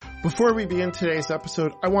Before we begin today's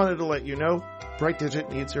episode, I wanted to let you know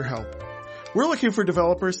BrightDigit needs your help. We're looking for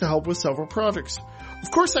developers to help with several projects.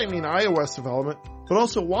 Of course I mean iOS development, but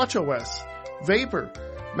also watchOS, Vapor,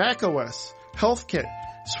 macOS, HealthKit,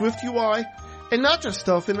 SwiftUI, and not just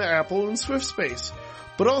stuff in the Apple and Swift space,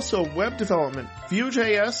 but also web development,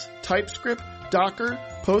 Vue.js, TypeScript, Docker,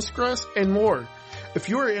 Postgres, and more. If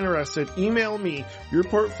you are interested, email me your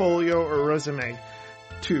portfolio or resume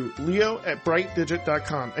to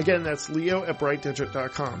leo@brightdigit.com. Again, that's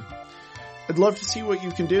leo@brightdigit.com. I'd love to see what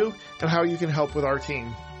you can do and how you can help with our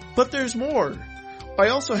team. But there's more. I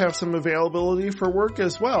also have some availability for work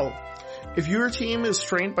as well. If your team is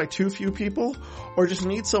strained by too few people or just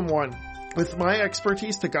need someone with my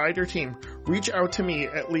expertise to guide your team, reach out to me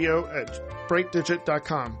at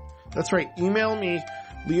leo@brightdigit.com. That's right, email me,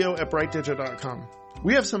 leo@brightdigit.com.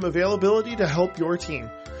 We have some availability to help your team.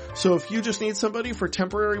 So if you just need somebody for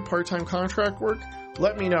temporary part-time contract work,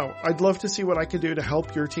 let me know. I'd love to see what I can do to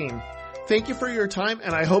help your team. Thank you for your time,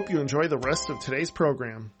 and I hope you enjoy the rest of today's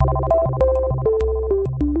program.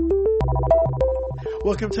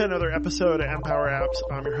 Welcome to another episode of Empower Apps.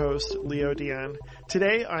 I'm your host, Leo Dion.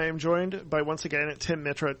 Today, I am joined by, once again, Tim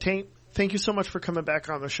Mitra. Thank you so much for coming back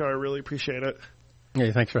on the show. I really appreciate it.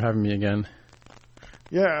 Hey, thanks for having me again.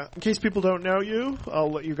 Yeah, in case people don't know you,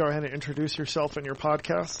 I'll let you go ahead and introduce yourself and your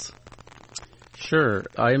podcasts. Sure.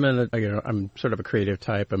 I'm sort of a creative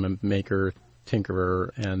type. I'm a maker, tinkerer,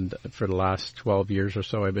 and for the last 12 years or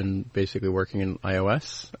so, I've been basically working in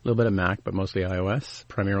iOS, a little bit of Mac, but mostly iOS,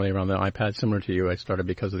 primarily around the iPad. Similar to you, I started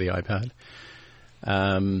because of the iPad.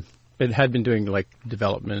 It had been doing like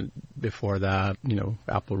development before that,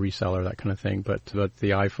 Apple reseller, that kind of thing, but the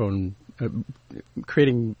iPhone,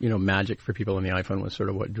 creating, magic for people on the iPhone was sort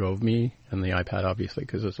of what drove me, and the iPad obviously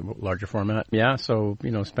because it's a larger format. Yeah, so,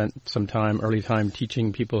 spent some early time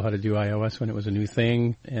teaching people how to do iOS when it was a new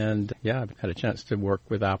thing, and yeah, I've had a chance to work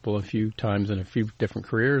with Apple a few times in a few different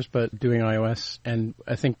careers, but doing iOS, and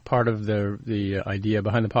I think part of the idea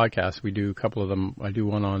behind the podcast, we do a couple of them. I do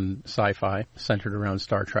one on sci-fi centered around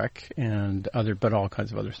Star Trek and but all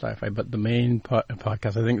kinds of other sci-fi, but the main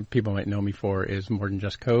podcast I think people might know me for is More Than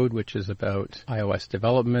Just Code, which is about iOS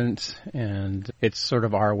development, and it's sort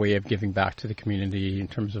of our way of giving back to the community in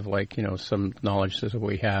terms of some knowledge that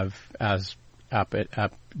we have as app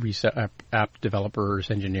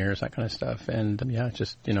developers, engineers, that kind of stuff. And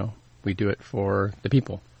we do it for the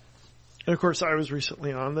people. And of course, I was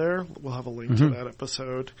recently on there. We'll have a link to that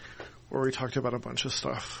episode where we talked about a bunch of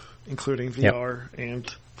stuff, including VR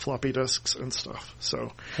and floppy disks and stuff.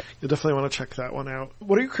 So you definitely want to check that one out.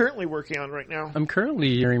 What are you currently working on right now? I'm currently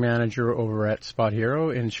engineering manager over at Spot Hero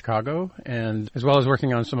in Chicago, and as well as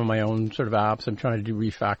working on some of my own sort of apps. I'm trying to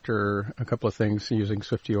refactor a couple of things using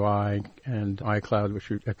SwiftUI and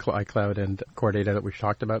iCloud and Core Data that we've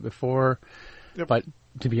talked about before. Yep. But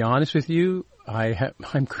to be honest with you,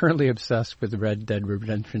 I'm currently obsessed with Red Dead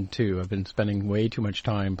Redemption 2. I've been spending way too much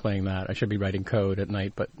time playing that. I should be writing code at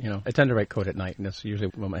night, but, I tend to write code at night, and that's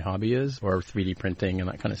usually what my hobby is, or 3D printing and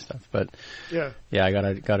that kind of stuff. But, yeah, I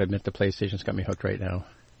gotta admit the PlayStation's got me hooked right now.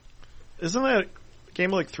 Isn't that game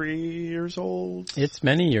like 3 years old? It's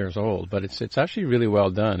many years old, but it's actually really well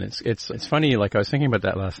done. It's funny, like I was thinking about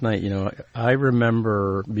that last night, I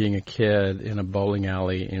remember being a kid in a bowling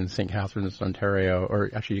alley in St. Catharines, Ontario, or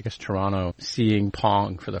actually I guess Toronto, seeing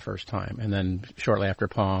Pong for the first time. And then shortly after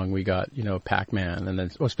Pong, we got, Pac-Man, and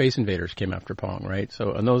then Space Invaders came after Pong, right?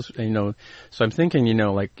 So and those, so I'm thinking,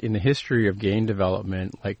 like in the history of game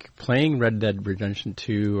development, like playing Red Dead Redemption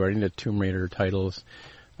 2 or any of the Tomb Raider titles,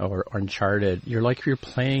 or Uncharted, you're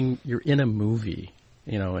in a movie,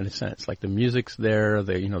 in a sense. Like the music's there,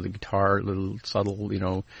 the guitar, little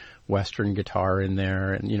subtle, Western guitar in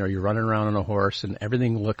there, and, you're running around on a horse, and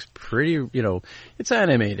everything looks pretty, it's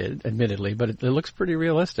animated, admittedly, but it looks pretty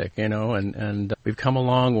realistic, and we've come a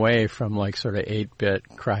long way from like sort of 8-bit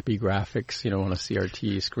crappy graphics, on a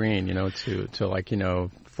CRT screen, to like,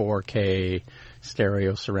 4K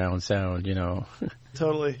stereo surround sound,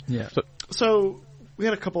 Totally. Yeah. So we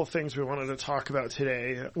had a couple of things we wanted to talk about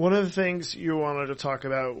today. One of the things you wanted to talk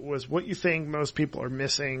about was what you think most people are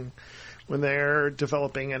missing when they're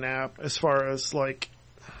developing an app, as far as like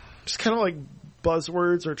just kind of like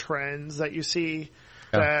buzzwords or trends that you see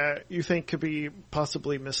that you think could be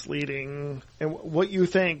possibly misleading, and what you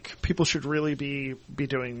think people should really be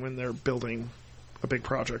doing when they're building a big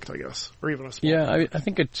project, I guess, or even a small Yeah, I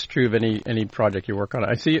think it's true of any project you work on.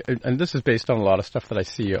 I see, and this is based on a lot of stuff that I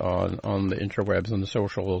see on the interwebs and the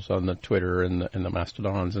socials, on the Twitter and the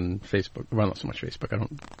Mastodons and Facebook. Well, not so much Facebook. I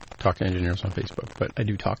don't talk to engineers on Facebook, but I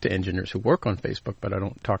do talk to engineers who work on Facebook, but I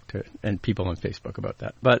don't talk to people on Facebook about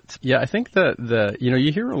that. But yeah, I think that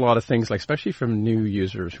you hear a lot of things, like especially from new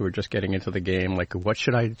users who are just getting into the game, like what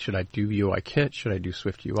should I do UIKit? Should I do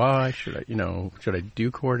Swift UI? Should I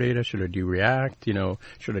do Core Data? Should I do React?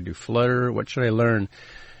 Should I do Flutter? What should I learn?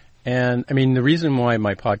 And I mean, the reason why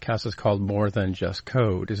my podcast is called More Than Just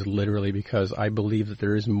Code is literally because I believe that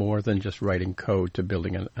there is more than just writing code to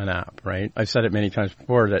building an app, right? I've said it many times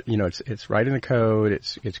before that, it's writing the code,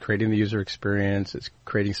 it's creating the user experience, it's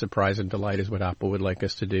creating surprise and delight is what Apple would like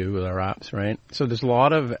us to do with our apps, right? So there's a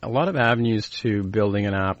lot of avenues to building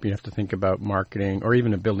an app. You have to think about marketing or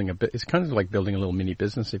even it's kind of like building a little mini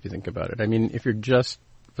business if you think about it. I mean, if you're just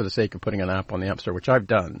for the sake of putting an app on the App Store, which I've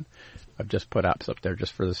done, I've just put apps up there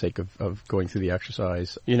just for the sake of going through the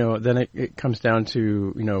exercise. Then it comes down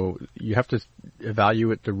to, you have to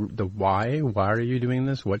evaluate the why. Why are you doing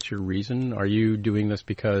this? What's your reason? Are you doing this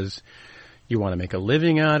because you want to make a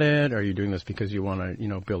living at it? Are you doing this because you want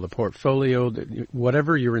to, build a portfolio?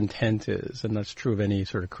 Whatever your intent is, and that's true of any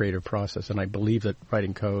sort of creative process. And I believe that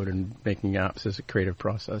writing code and making apps is a creative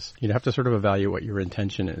process. You have to sort of evaluate what your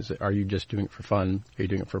intention is. Are you just doing it for fun? Are you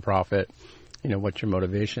doing it for profit? What's your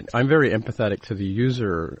motivation? I'm very empathetic to the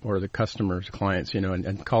user or the customers, clients,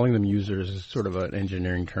 and calling them users is sort of an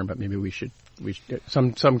engineering term, but maybe we should,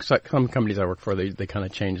 some companies I work for, they kind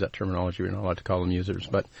of change that terminology. We're not allowed to call them users,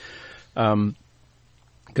 but,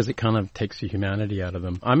 because it kind of takes the humanity out of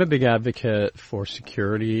them. I'm a big advocate for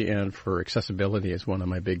security and for accessibility as one of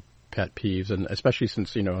my big pet peeves, and especially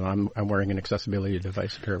since, I'm wearing an accessibility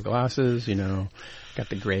device, a pair of glasses, got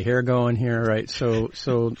the gray hair going here, right? So,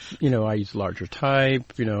 I use larger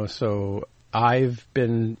type, so I've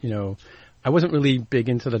been, I wasn't really big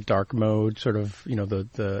into the dark mode, sort of,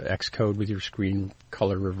 the Xcode with your screen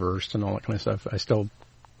color reversed and all that kind of stuff. I still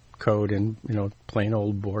code in, plain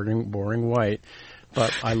old boring white.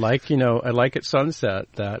 But I like at sunset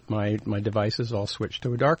that my devices all switch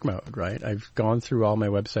to a dark mode, right? I've gone through all my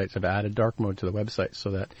websites. I've added dark mode to the website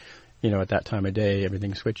so that, at that time of day,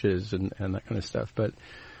 everything switches and that kind of stuff. But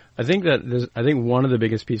I think one of the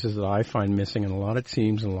biggest pieces that I find missing in a lot of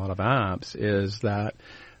teams and a lot of apps is that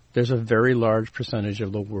there's a very large percentage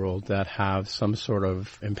of the world that have some sort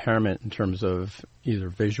of impairment in terms of either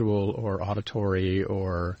visual or auditory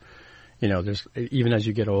or, there's, even as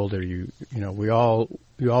you get older, we all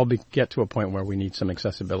get to a point where we need some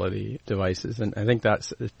accessibility devices. And I think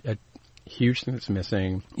that's a huge thing that's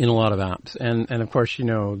missing in a lot of apps. And of course,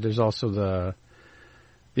 there's also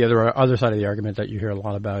the other side of the argument that you hear a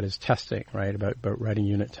lot about is testing, right? About writing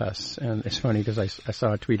unit tests. And it's funny because I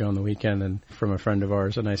saw a tweet on the weekend and from a friend of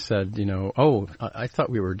ours, and I said, I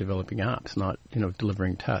thought we were developing apps, not,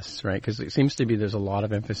 delivering tests, right? Because it seems to be there's a lot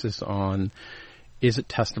of emphasis on, is it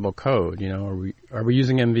testable code? Are we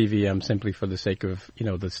using MVVM simply for the sake of,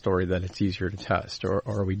 the story that it's easier to test? Or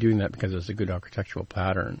are we doing that because it's a good architectural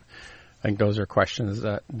pattern? I think those are questions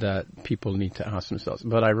that people need to ask themselves.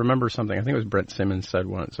 But I remember something, I think it was Brent Simmons said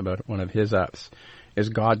once about one of his apps, is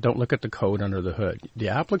God, don't look at the code under the hood. The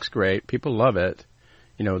app looks great. People love it.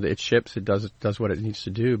 It ships, it does what it needs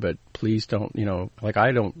to do, but please don't,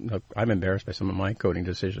 I'm embarrassed by some of my coding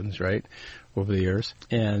decisions, right, over the years.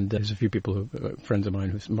 And there's a few people friends of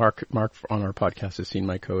mine Mark on our podcast has seen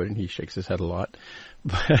my code and he shakes his head a lot.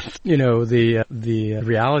 But, the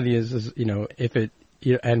reality is, if it,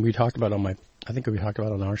 and we talked about I think we talked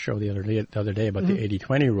about on our show the other day about the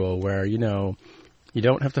 80-20 rule where, you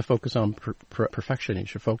don't have to focus on perfection. You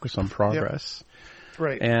should focus on progress. Yep.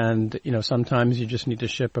 Right. And, sometimes you just need to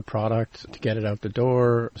ship a product to get it out the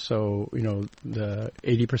door. So, the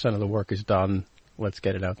 80% of the work is done. Let's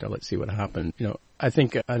get it out there. Let's see what happens. I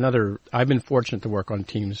think I've been fortunate to work on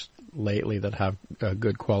teams lately that have a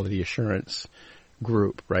good quality assurance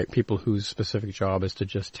group, right? People whose specific job is to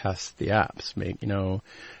just test the apps,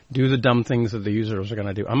 do the dumb things that the users are going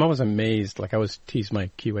to do. I'm always amazed, I always tease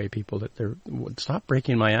my QA people that stop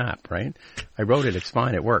breaking my app, right? I wrote it, it's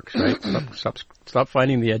fine, it works, right? Stop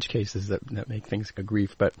finding the edge cases that make things a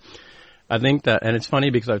grief. But I think that, and it's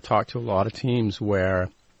funny because I've talked to a lot of teams where,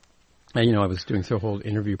 I was doing the whole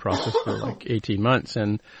interview process for 18 months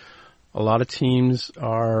and a lot of teams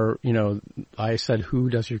are, I said, who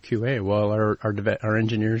does your QA? Well, our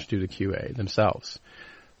engineers do the QA themselves.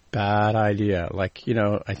 Bad idea.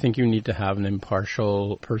 I think you need to have an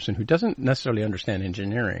impartial person who doesn't necessarily understand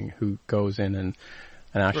engineering, who goes in and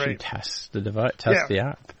actually tests the device, the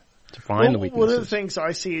app. to find the weaknesses. One of the things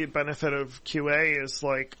I see benefit of QA is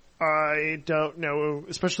like, I don't know,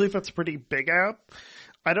 especially if it's a pretty big app,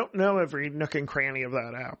 I don't know every nook and cranny of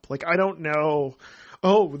that app. Like, I don't know,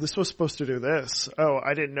 oh, this was supposed to do this. Oh,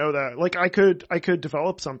 I didn't know that. Like, I could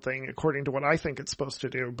develop something according to what I think it's supposed to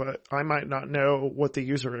do, but I might not know what the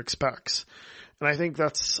user expects. And I think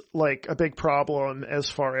that's like a big problem as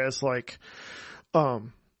far as like,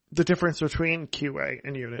 the difference between QA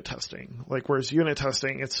and unit testing. Like, whereas unit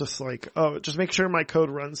testing, it's just like, oh, just make sure my code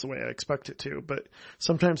runs the way I expect it to. But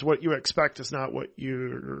sometimes what you expect is not what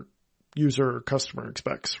your user or customer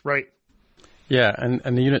expects, right? Yeah, and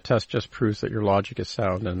the unit test just proves that your logic is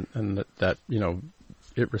sound and that you know,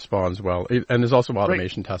 it responds well. And there's also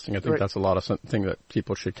automation testing. I think that's a lot of something that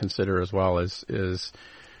people should consider as well is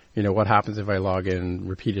you know, what happens if I log in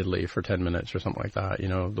repeatedly for 10 minutes or something like that? You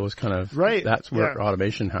know, those kind of, that's where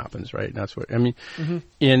automation happens, right? And that's what, I mean,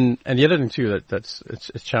 and the other thing too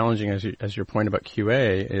it's challenging as your point about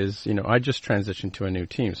QA is, you know, I just transitioned to a new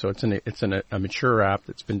team. So it's a mature app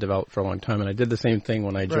that's been developed for a long time. And I did the same thing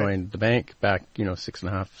when I joined the bank back, you know,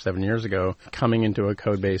 6.5, 7 years ago, coming into a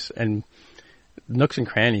code base and nooks and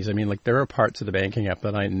crannies. I mean, like, there are parts of the banking app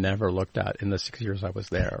that I never looked at in the 6 years I was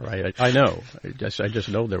there, right? I know. I just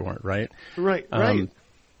know there weren't, right? Right.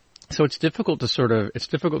 So it's difficult to sort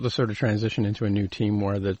of transition into a new team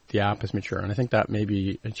where the app is mature. And I think that may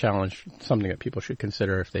be a challenge, something that people should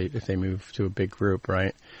consider if they move to a big group,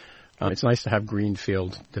 right? It's nice to have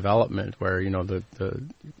greenfield development where, you know,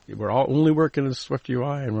 we're all only working with Swift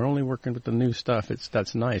UI and we're only working with the new stuff.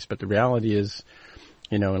 That's nice. But the reality is,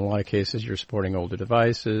 you know, in a lot of cases, you're supporting older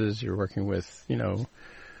devices. You're working with, you know,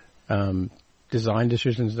 design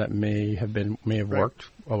decisions that may have worked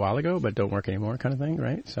a while ago, but don't work anymore, kind of thing,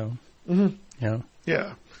 right? So,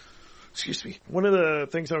 yeah. Excuse me. One of the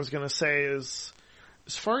things I was going to say is,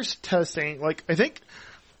 as far as testing, like, I think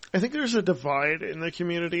there's a divide in the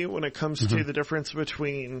community when it comes to the difference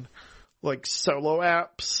between like solo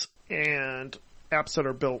apps and apps that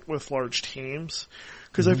are built with large teams,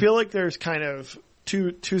 because I feel like there's kind of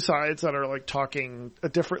two sides that are like talking a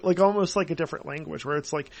different, like almost like a different language, where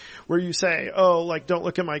it's like, where you say, oh, like, don't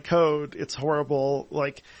look at my code, it's horrible.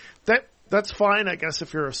 Like, that's fine, I guess,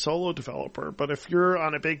 if you're a solo developer, but if you're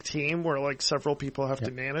on a big team where like several people have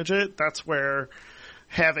to manage it, that's where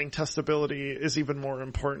having testability is even more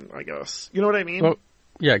important, I guess. You know what I mean? Well,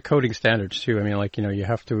 yeah, coding standards too. I mean, like, you know, you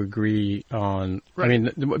have to agree on, I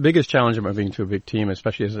mean, the biggest challenge of moving to a big team,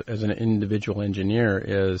 especially as an individual engineer,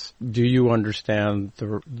 is do you understand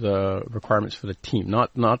the requirements for the team?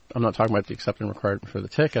 I'm not talking about the acceptance requirement for the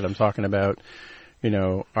ticket. I'm talking about, you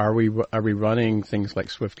know, are we running things like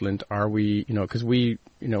SwiftLint? Are we, you know, cause we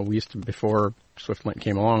used to, before SwiftLint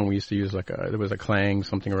came along, we used to use there was a Clang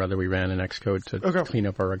something or other we ran in Xcode to clean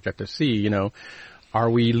up our Objective-C, you know. Are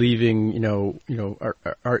we leaving, are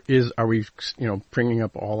we, bringing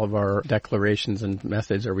up all of our declarations and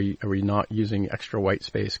methods? Are we not using extra white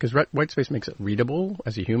space? Because white space makes it readable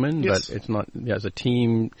as a human, but it's not, as a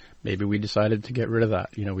team, maybe we decided to get rid of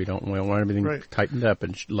that. You know, we don't want everything tightened up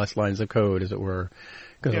and less lines of code, as it were,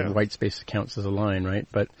 because white space counts as a line, right?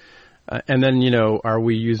 But, and then, you know, are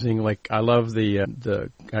we using, like, I love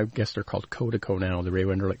I guess they're called Codico now, the Ray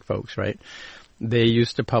Wenderlich folks, right? They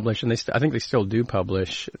used to publish, and I think they still do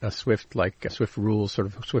publish a Swift rules, sort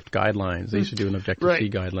of Swift guidelines. They used to do an Objective-C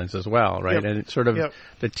guidelines as well, right? And it's sort of,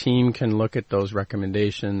 the team can look at those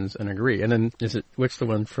recommendations and agree. And then what's the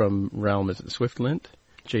one from Realm? Is it SwiftLint?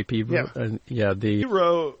 JP? He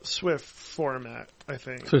wrote Swift format, I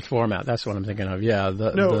think. Swift format, that's what I'm thinking of,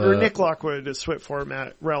 or Nick Lockwood is Swift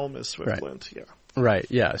format, Realm is SwiftLint, Right,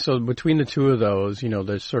 yeah. So between the two of those, you know,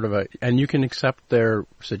 there's sort of and you can accept their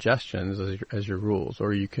suggestions as your rules,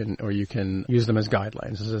 or you can use them as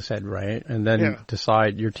guidelines, as I said, right? And then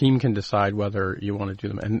your team can decide whether you want to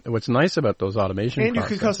do them. And what's nice about those automation and you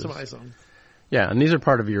can customize them. Yeah, and these are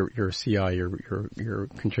part of your CI, your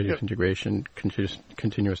continuous integration,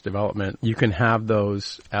 continuous development. You can have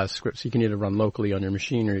those as scripts. You can either run locally on your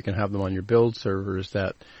machine, or you can have them on your build servers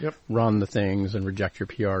that run the things and reject your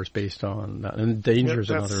PRs based on that. And Danger is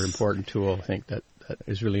another important tool, I think, that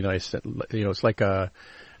is really nice. That, you know, it's like an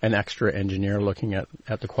extra engineer looking at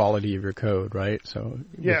the quality of your code, right? So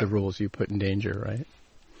with the rules you put in Danger, right?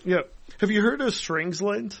 Yeah. Have you heard of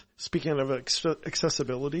StringsLint? Speaking of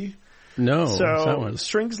accessibility. No. So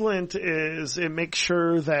StringsLint it makes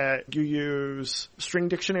sure that you use string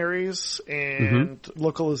dictionaries and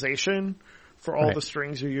localization for all the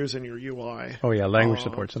strings you use in your UI. Oh yeah, language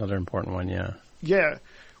support's another important one, yeah. Yeah.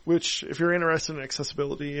 which if you're interested in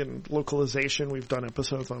accessibility and localization, we've done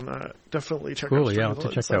episodes on that. Definitely check out Cool, yeah, I'll have to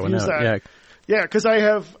check that one out. Yeah. Yeah, because I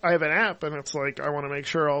have an app, and it's like I want to make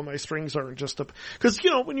sure all my strings aren't just because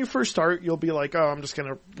when you first start, you'll be like, oh, I'm just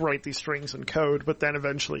going to write these strings in code, but then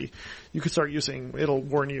eventually you could start it'll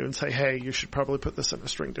warn you and say, hey, you should probably put this in a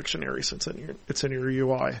string dictionary since it's in your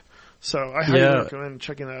UI. So I highly recommend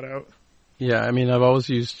checking that out. Yeah, I mean, I've always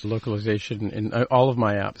used localization in all of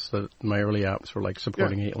my apps. My early apps were like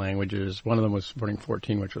supporting 8 languages. One of them was supporting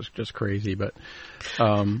 14, which was just crazy, but.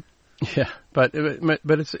 Yeah, but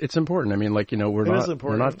it's important. I mean, like,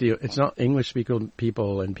 it's not English speaking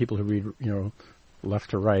people and people who read, left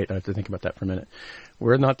to right. I have to think about that for a minute.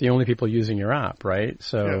 We're not the only people using your app, right?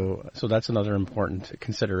 So that's another important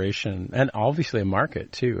consideration, and obviously a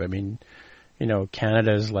market too. I mean,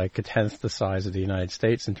 Canada is like a tenth the size of the United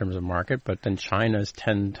States in terms of market, but then China is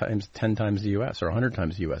 10 times the U.S. or 100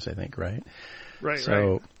 times the U.S. I think, right? Right.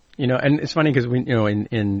 So. Right. And it's funny because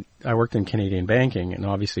I worked in Canadian banking, and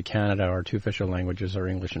obviously Canada, our 2 official languages are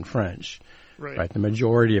English and French. Right. The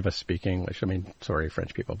majority of us speak English. I mean, sorry,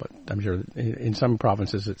 French people, but I'm sure in some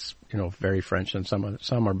provinces it's, very French, and some are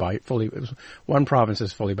one province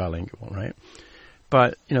is fully bilingual, right?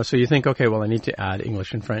 But, so you think, okay, well, I need to add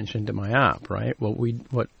English and French into my app, right? Well, we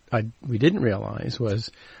didn't realize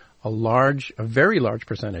was a very large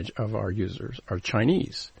percentage of our users are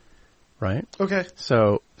Chinese. Right? Okay.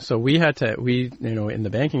 So we in the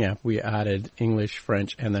banking app, we added English,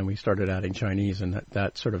 French, and then we started adding Chinese, and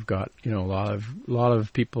that sort of got, a lot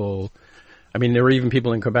of people. I mean, there were even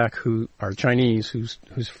people in Quebec who are Chinese whose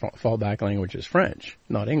fallback language is French,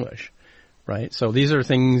 not English. Right? So these are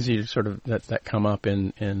things you sort of, that come up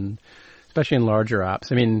in especially in larger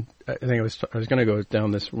apps. I mean, I think I was going to go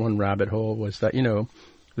down this one rabbit hole was that,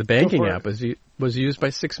 the banking app was used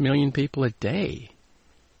by 6 million people a day.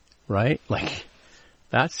 Right? Like,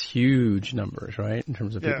 that's huge numbers, right? In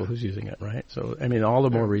terms of people who's using it, right? So, I mean, all the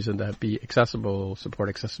more reason that be accessible, support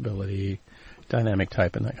accessibility, dynamic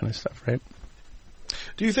type, and that kind of stuff, right?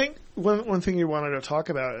 Do you think one thing you wanted to talk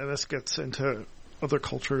about, and this gets into other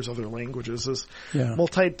cultures, other languages, is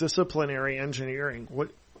multidisciplinary engineering?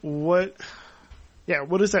 What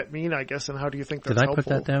does that mean, I guess, and how do you think that's helpful? Did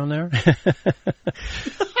I put that down there?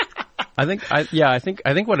 I think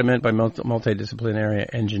what I meant by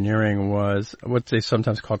multidisciplinary engineering was what they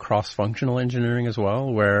sometimes call cross-functional engineering as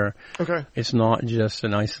well, where it's not just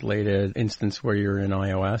an isolated instance where you're in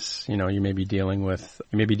iOS. You may be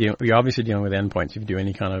you're obviously dealing with endpoints if you do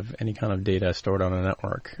any kind of data stored on a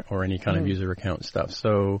network or any kind of user account stuff.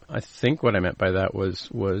 So I think what I meant by that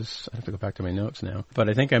was I have to go back to my notes now, but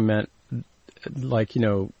I think I meant like,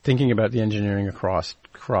 thinking about the engineering across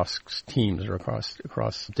teams or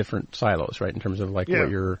across different silos, right? In terms of like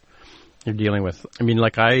what you're dealing with. I mean,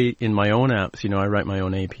 like in my own apps, I write my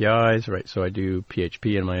own APIs, right? So I do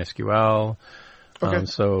PHP and MySQL.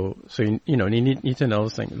 So you need to know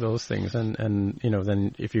those things. And,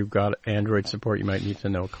 then if you've got Android support, you might need to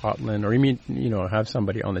know Kotlin, or have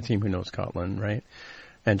somebody on the team who knows Kotlin, right?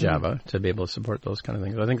 And Java to be able to support those kind of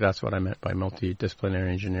things. I think that's what I meant by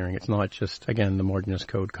multidisciplinary engineering. It's not just, again, the more than just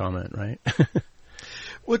code comment, right?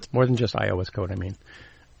 More than just iOS code, I mean.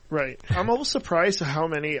 Right. I'm almost surprised at how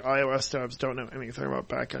many iOS devs don't know anything about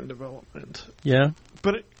back-end development. Yeah.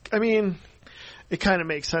 But, it kind of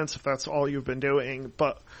makes sense if that's all you've been doing.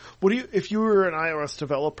 But if you were an iOS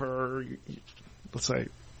developer, or let's say,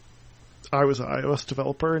 I was an iOS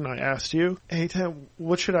developer and I asked you, hey Tim,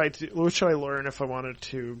 what should I do? What should I learn if I wanted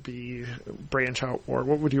to branch out more?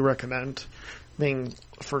 What would you recommend being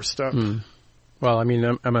the first step? Well,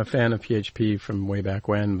 I'm a fan of PHP from way back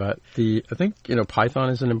when, but I think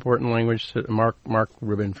Python is an important language. Mark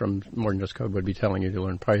Rubin from More Than Just Code would be telling you to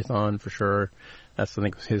learn Python for sure. That's, I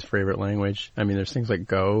think, his favorite language. I mean, there's things like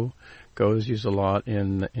Go. Go is used a lot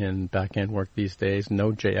in back-end work these days.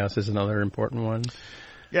 Node.js is another important one.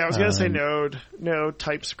 Yeah, I was going to say Node,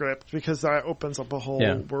 TypeScript, because that opens up a whole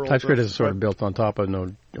world. TypeScript is sort of built on top of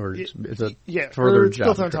Node, or it's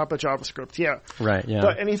built on top of JavaScript, yeah. Right, yeah.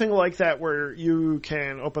 But anything like that where you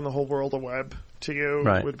can open the whole world of web to you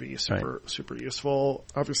would be super useful.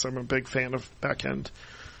 Obviously, I'm a big fan of backend.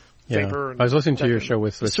 Vapor. I was listening to your show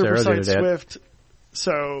with Sarah the other day. Swift.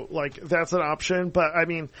 So, that's an option. But, I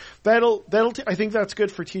think that's good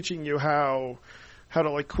for teaching you how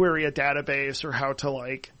to query a database or how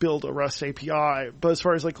to build a REST API. But as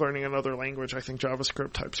far as learning another language, I think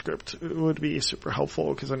JavaScript, TypeScript would be super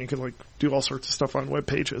helpful because then you can do all sorts of stuff on web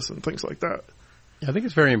pages and things like that. I think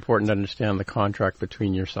it's very important to understand the contract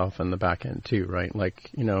between yourself and the back end too, right?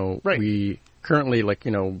 currently, like,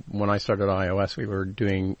 when I started iOS, we were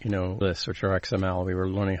doing, lists, which are XML. We were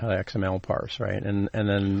learning how to XML parse, right? And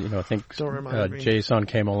then, I think JSON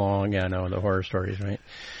came along. Yeah, I know, the horror stories, right?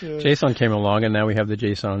 Yeah. JSON came along, and now we have the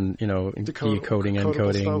JSON, decoding,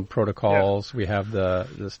 encoding protocols. Yeah. We have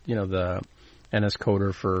the NS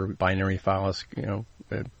coder for binary files,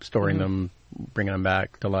 storing them, bringing them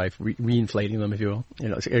back to life, reinflating them, if you will.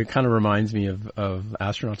 It kind of reminds me of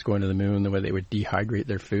astronauts going to the moon, the way they would dehydrate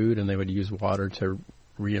their food and they would use water to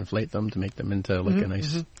reinflate them to make them into like a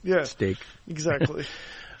nice steak. Exactly.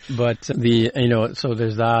 But so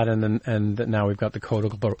there's that, and now we've got the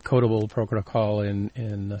codable protocol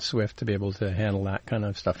in Swift to be able to handle that kind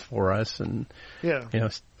of stuff for us. And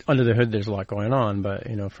under the hood, there's a lot going on, but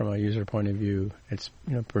from a user point of view, it's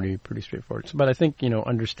pretty straightforward. So, but I think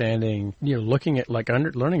understanding, looking at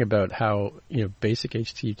learning about how basic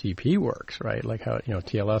HTTP works, right? Like how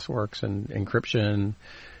TLS works and encryption.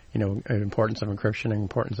 Importance of encryption and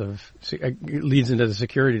importance of it leads into the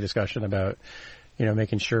security discussion about.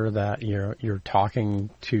 Making sure that you're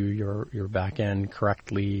talking to your back end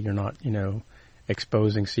correctly. You're not,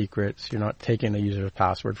 exposing secrets. You're not taking a user's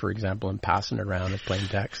password, for example, and passing it around as plain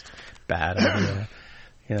text. Bad idea.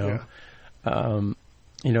 There are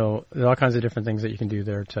all kinds of different things that you can do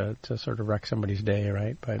there to sort of wreck somebody's day,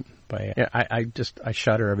 right? I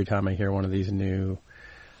shudder every time I hear one of these new,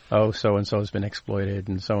 so-and-so has been exploited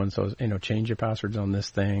and so-and-so's, change your passwords on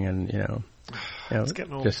this thing and, it's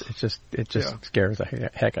getting old. It just scares the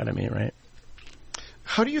heck out of me, right?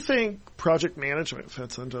 How do you think project management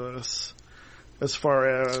fits into this as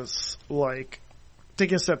far as, like,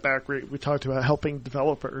 taking a step back, we talked about helping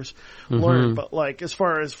developers learn, but, like, as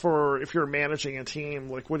far as if you're managing a team,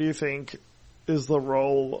 like, what do you think is the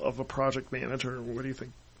role of a project manager? What do you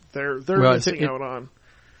think they're missing out on?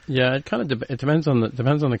 Yeah, it kind of it depends on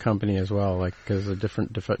the company as well. Like, because the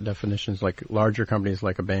different definitions, like larger companies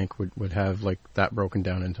like a bank would have like that broken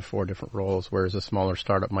down into 4 different roles, whereas a smaller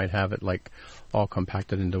startup might have it like all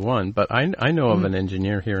compacted into one. But I know of an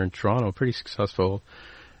engineer here in Toronto, pretty successful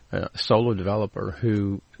solo developer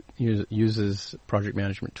who uses project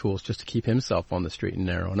management tools just to keep himself on the straight and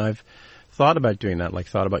narrow. And I've thought about doing that, like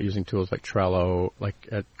thought about using tools like Trello. Like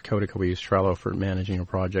at Codica, we use Trello for managing our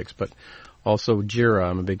projects, but also Jira.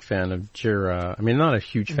 I'm a big fan of Jira. I mean, not a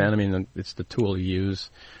huge fan. I mean, it's the tool you use.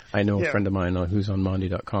 I know a friend of mine who's on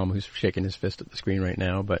Mondi.com who's shaking his fist at the screen right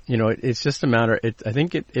now. But, it's just a matter. I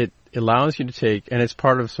think it allows you to take, and it's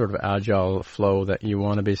part of sort of agile flow that you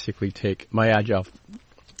want to basically take. My agile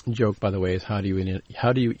joke, by the way, is how do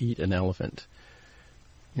you eat an elephant?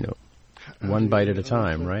 One bite at a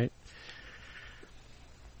time, right?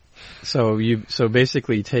 So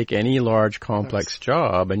basically take any large complex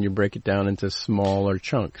job and you break it down into smaller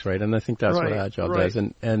chunks, right? And I think that's what Agile does.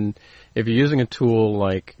 And if you're using a tool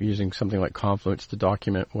like using something like Confluence to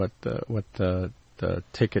document what the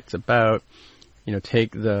ticket's about,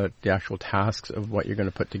 take the actual tasks of what you're going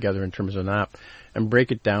to put together in terms of an app and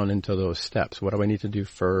break it down into those steps. What do I need to do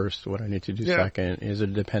first? What do I need to do second? Is there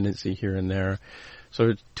a dependency here and there?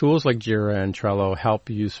 So tools like Jira and Trello help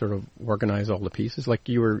you sort of organize all the pieces. Like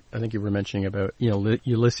I think you were mentioning about,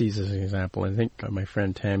 Ulysses as an example. I think my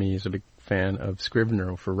friend Tammy is a big fan of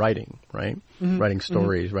Scrivener for writing, right? Writing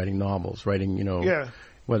stories, writing novels, writing,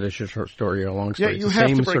 whether it's a short story or a long story. Yeah, you have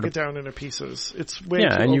to break it down into pieces. It's way too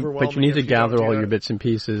overwhelming. But you need to gather all your bits and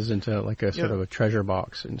pieces into like a sort of a treasure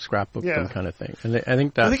box and scrapbook them kind of thing. And I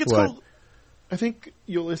think I think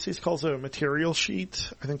Ulysses calls it a material sheet.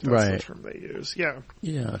 I think that's the term they use. Yeah.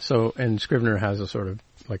 Yeah. So, and Scrivener has a sort of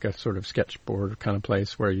sketchboard kind of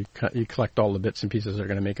place where you collect all the bits and pieces that are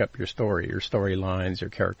going to make up your story, your storylines, your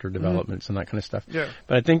character developments, and that kind of stuff. Yeah.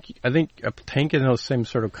 But I think taking those same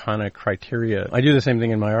sort of kind of criteria, I do the same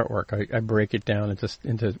thing in my artwork. I break it down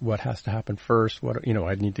into what has to happen first.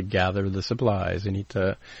 I need to gather the supplies. I need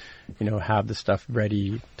to, have the stuff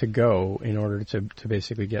ready to go in order to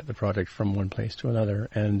basically get the project from one place to another.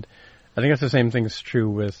 And I think that's the same thing is true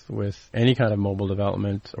with any kind of mobile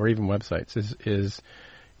development or even websites is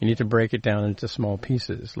you need to break it down into small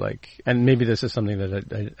pieces. And maybe this is something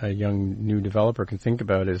that a young new developer can think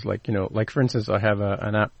about is like for instance, I have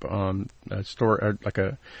an app like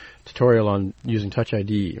a tutorial on using Touch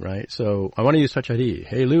ID, right? So I want to use Touch ID.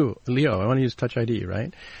 Hey, Leo, I want to use Touch ID,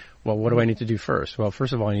 right? Well, what do I need to do first? Well,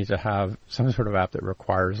 first of all, I need to have some sort of app that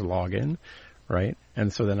requires login, right?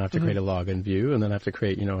 And so then I have to create a login view, and then I have to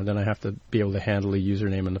create, then I have to be able to handle the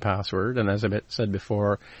username and the password. And as I said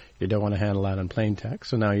before, you don't want to handle that in plain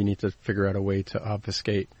text. So now you need to figure out a way to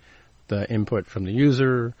obfuscate the input from the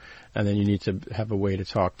user, and then you need to have a way to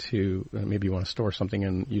talk to, maybe you want to store something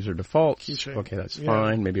in user defaults. Keychain. Okay, that's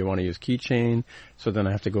fine. Maybe I want to use keychain. So then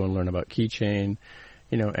I have to go and learn about keychain,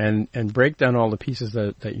 and break down all the pieces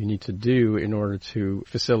that you need to do in order to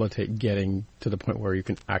facilitate getting to the point where you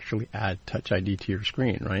can actually add Touch ID to your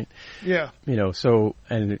screen, right? Yeah. So,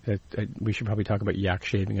 and we should probably talk about yak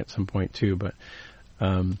shaving at some point too, but,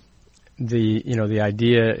 the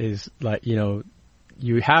idea is like,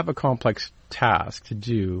 you have a complex task to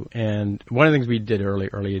do. And one of the things we did early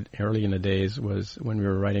in the days was when we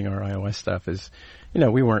were writing our iOS stuff is,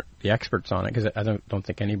 we weren't the experts on it because I don't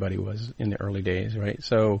think anybody was in the early days, right?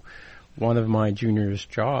 So one of my juniors'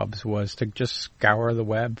 jobs was to just scour the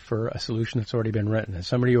web for a solution that's already been written. Has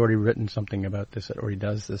somebody already written something about this that already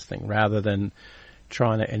does this thing rather than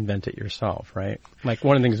trying to invent it yourself, right? Like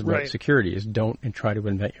one of the things about security is don't try to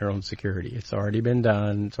invent your own security. It's already been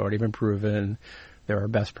done. It's already been proven. There are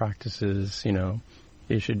best practices,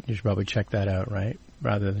 you should probably check that out, right?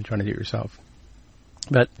 Rather than trying to do it yourself.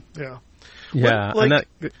 But yeah.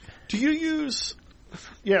 Do you use,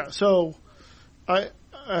 so I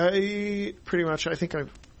pretty much, I think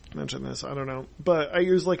I've mentioned this, I don't know, but I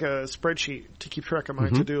use like a spreadsheet to keep track of my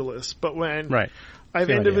to-do list. But when I have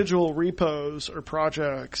individual repos or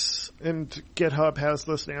projects, and GitHub has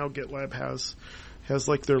this now, GitLab has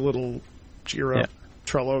like their little Jira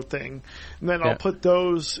Trello thing, and then I'll put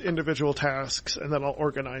those individual tasks, and then I'll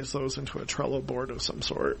organize those into a Trello board of some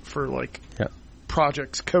sort for like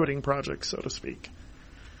projects, coding projects, so to speak.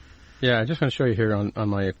 Yeah, I just want to show you here on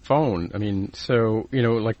my phone. I mean, so,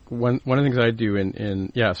 like one of the things I do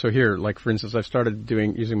so here, like for instance, I've started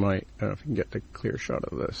using my, I don't know if you can get the clear shot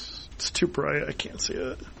of this. It's too bright, I can't see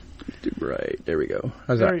it. Too bright, there we go.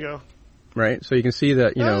 How's that? There you go. Right, so you can see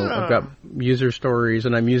that, I've got user stories,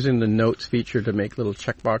 and I'm using the notes feature to make little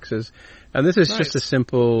checkboxes. And this is just a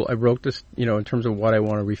simple, I wrote this, in terms of what I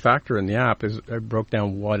want to refactor in the app, is I broke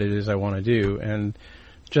down what it is I want to do, and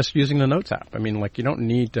just using the Notes app. I mean, like, you don't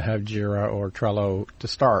need to have Jira or Trello to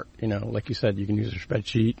start, like you said, you can use a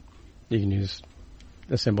spreadsheet, you can use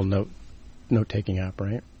a simple note-taking app,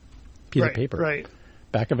 right? Piece of paper. Right.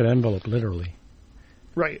 Back of an envelope, literally.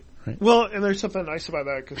 Right. Well, and there's something nice about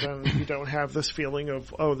that because then you don't have this feeling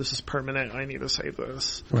of, oh, this is permanent, I need to save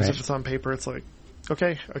this. Because if it's on paper, it's like,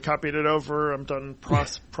 okay, I copied it over, I'm done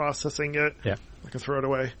processing it, I can throw it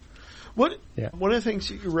away. One of the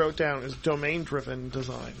things you wrote down is domain-driven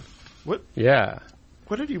design. What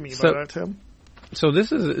did you mean by that, Tim? So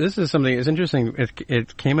this is something, it's interesting,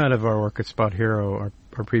 it came out of our work at Spot Hero,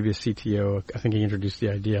 our previous CTO, I think he introduced the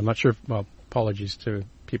idea, I'm not sure, apologies to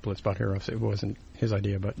people at Spot Hero if it wasn't his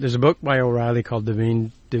idea, but there's a book by O'Reilly called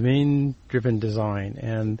Domain-Driven Design,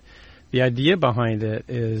 and the idea behind it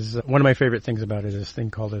is, one of my favorite things about it is this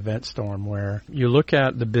thing called Event Storm, where you look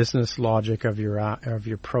at the business logic of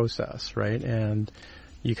your process, right? And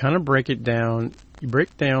you kind of break it down. You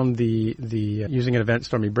break down the using an Event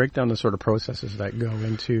Storm, you break down the sort of processes that go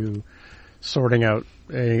into sorting out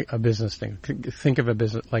a business thing. Think of a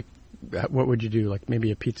business like, what would you do? Like maybe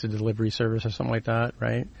a pizza delivery service or something like that,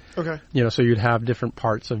 right? Okay. So you'd have different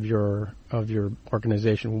parts of your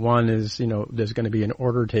organization. One is, there's going to be an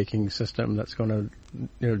order taking system that's going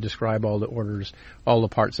to, describe all the orders, all the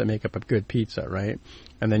parts that make up a good pizza, right?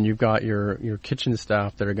 And then you've got your kitchen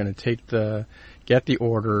staff that are going to get the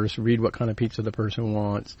orders, read what kind of pizza the person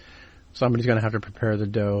wants. Somebody's going to have to prepare the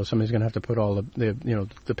dough. Somebody's going to have to put all the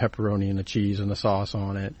pepperoni and the cheese and the sauce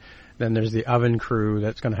on it. Then there's the oven crew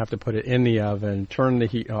that's going to have to put it in the oven, turn the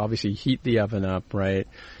heat, obviously heat the oven up, right?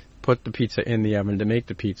 Put the pizza in the oven to make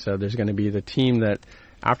the pizza. There's going to be the team that,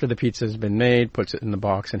 after the pizza has been made, puts it in the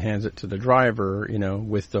box and hands it to the driver,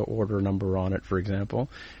 with the order number on it, for example.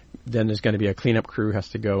 Then there's going to be a cleanup crew who has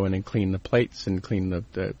to go in and clean the plates and clean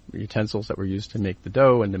the utensils that were used to make the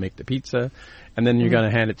dough and to make the pizza. And then you're going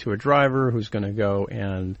to hand it to a driver who's going to go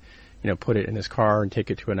and, put it in his car and take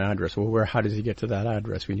it to an address. Well, how does he get to that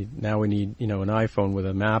address? We need, an iPhone with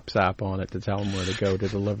a Maps app on it to tell him where to go to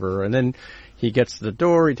deliver. And then he gets to the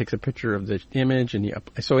door, he takes a picture of the image,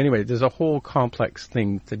 so anyway, there's a whole complex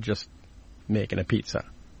thing to just making a pizza,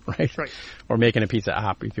 right? Right. Or making a pizza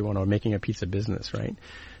app, if you want, or making a pizza business, right?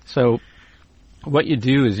 So what you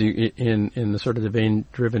do is in the sort of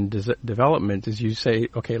domain-driven development is you say,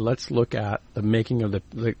 okay, let's look at the making of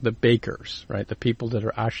the bakers, right? The people that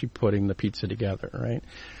are actually putting the pizza together, right?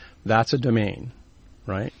 That's a domain,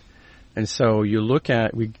 right? And so you look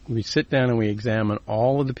at, we sit down and we examine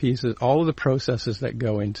all of the pieces, all of the processes that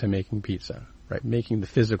go into making pizza, right? Making the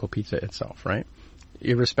physical pizza itself, right?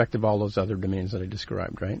 Irrespective of all those other domains that I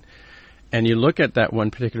described, right? And you look at that one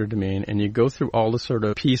particular domain and you go through all the sort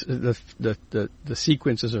of the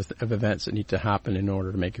sequences of events that need to happen in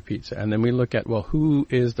order to make a pizza. And then we look at, well, who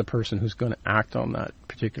is the person who's going to act on that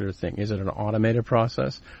particular thing? Is it an automated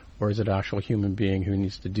process, or is it an actual human being who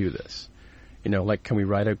needs to do this? Like, can we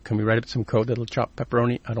write up some code that'll chop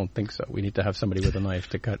pepperoni? I don't think so. We need to have somebody with a knife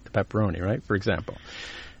to cut the pepperoni, right? For example.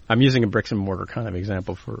 I'm using a bricks and mortar kind of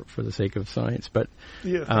example for the sake of science, but,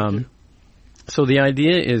 so the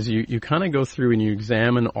idea is you kind of go through and you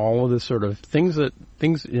examine all of the sort of things,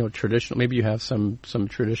 traditional. Maybe you have some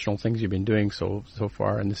traditional things you've been doing so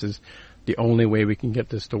far, and this is the only way we can get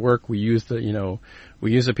this to work. We use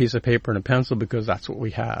a piece of paper and a pencil because that's what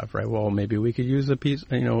we have, right? Well, maybe we could use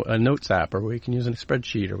a notes app, or we can use a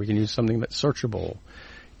spreadsheet, or we can use something that's searchable.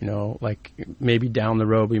 Like maybe down the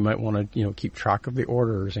road we might want to, keep track of the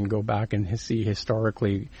orders and go back and see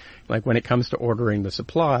historically, like when it comes to ordering the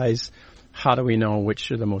supplies, how do we know which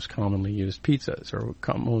are the most commonly used pizzas or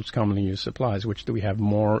most commonly used supplies? Which do we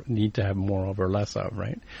need to have more of or less of,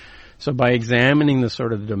 right? So by examining the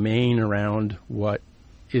sort of domain around what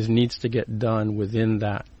needs to get done within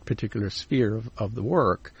that particular sphere of the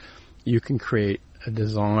work, you can create a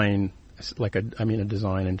design, a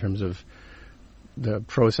design in terms of the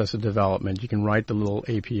process of development. You can write the little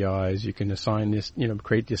APIs. You can assign this,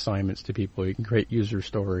 create the assignments to people. You can create user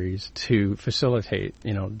stories to facilitate,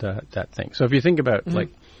 that thing. So if you think about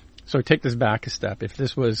so take this back a step. If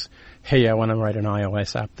this was, hey, I want to write an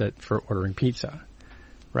iOS app for ordering pizza,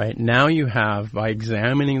 right? Now you have, by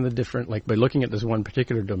examining the different, by looking at this one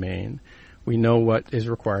particular domain, we know what is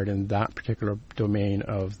required in that particular domain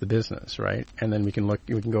of the business, right? And then we can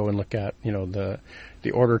go and look at,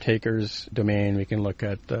 the order takers domain. We can look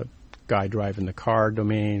at the guy driving the car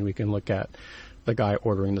domain. We can look at the guy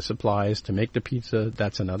ordering the supplies to make the pizza.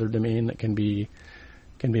 That's another domain that can be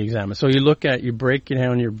examined. So you break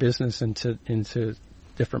down your business into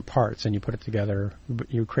different parts, and you put it together.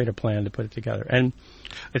 You create a plan to put it together, and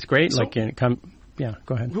it's great. Yeah,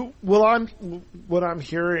 go ahead. Well, what I'm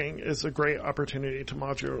hearing is a great opportunity to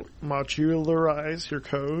modularize your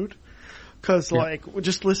code, because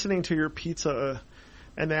just listening to your pizza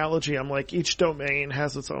analogy, I'm like, each domain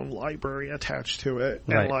has its own library attached to it,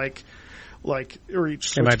 right. and or each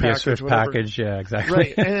Swift it might be package, a Swift whatever. Package, yeah, exactly.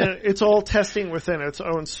 Right, and it's all testing within its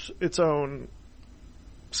own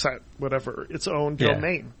set, whatever, its own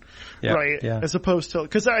domain, right? Yeah. As opposed to,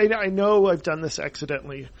 because I know I've done this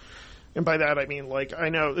accidentally. And by that I mean, I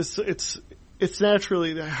know it's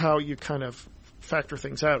naturally how you kind of factor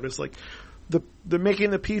things out. Is the making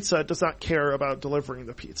the pizza does not care about delivering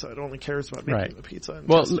the pizza. It only cares about making the pizza.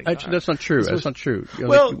 And actually, that's not true. That's not true.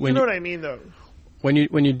 Well, you know what I mean, though. When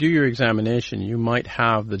you do your examination, you might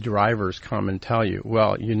have the drivers come and tell you,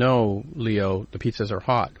 well, Leo, the pizzas are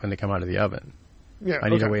hot when they come out of the oven. Yeah, I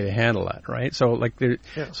need a way to handle that, right? So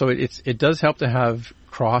so it does help to have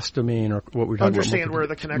cross-domain, or what we're talking about, where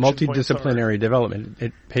the connection multidisciplinary development.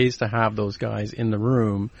 It pays to have those guys in the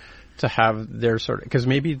room to have their because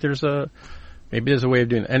maybe there's a way of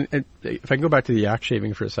doing it. And if I can go back to the yak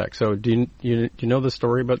shaving for a sec. So do you know the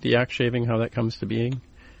story about the yak shaving, how that comes to being?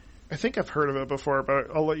 I think I've heard of it before,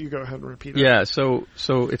 but I'll let you go ahead and repeat it. Yeah, so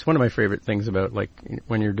it's one of my favorite things about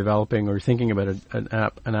when you're developing or thinking about an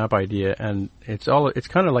app idea, and it's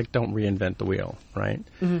kind of like, don't reinvent the wheel, right?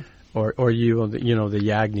 Mm-hmm. Or the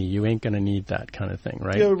Yagni, you ain't gonna need that kind of thing,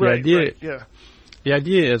 right? Yeah, right. The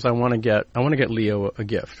idea is I want to get Leo a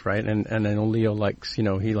gift, right? And I know Leo likes, he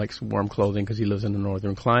likes warm clothing because he lives in the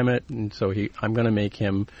northern climate, and so I'm gonna make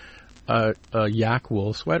him a yak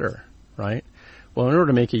wool sweater, right? Well, in order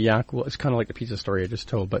to make a yak wool, it's kind of like the pizza story I just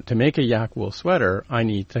told, but to make a yak wool sweater, I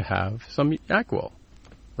need to have some yak wool,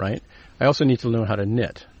 right? I also need to know how to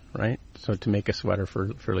knit, right? So to make a sweater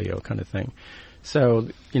for Leo kind of thing. So,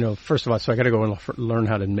 first of all, I got to go and learn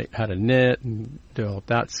how to knit and develop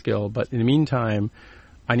that skill. But in the meantime,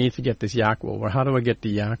 I need to get this yak wool. Well, how do I get the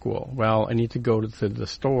yak wool? Well, I need to go to the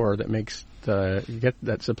store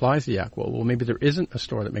that supplies the yak wool. Well, maybe there isn't a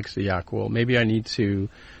store that makes the yak wool. Maybe I need to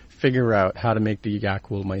figure out how to make the yak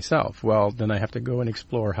wool myself. Well, then I have to go and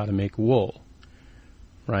explore how to make wool,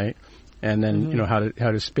 right? And then, how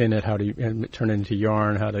to spin it, how to turn it into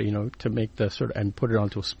yarn, how to, to make the and put it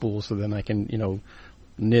onto a spool so then I can,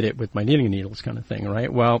 knit it with my knitting needles kind of thing,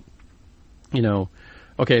 right? Well,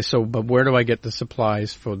 okay, but where do I get the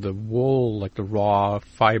supplies for the wool, like the raw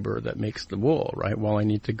fiber that makes the wool, right? Well, I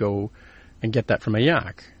need to go and get that from a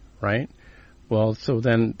yak, right? Well,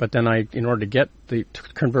 in order to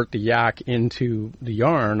convert the yak into the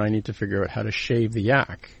yarn, I need to figure out how to shave the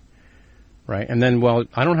yak, right? And then, well,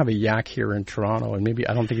 I don't have a yak here in Toronto, and maybe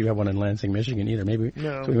I don't think you have one in Lansing, Michigan either. Maybe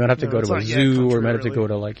no, so we might have to go to a zoo, country, or might have to really.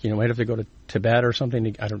 go to might have to go to Tibet or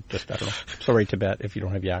something. I don't know. Sorry, Tibet, if you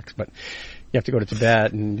don't have yaks, but you have to go to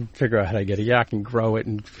Tibet and figure out how to get a yak and grow it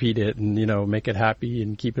and feed it and, make it happy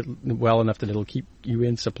and keep it well enough that it'll keep you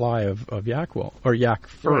in supply of yak wool or yak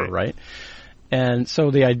fur, right? And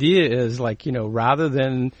so the idea is rather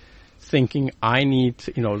than thinking I need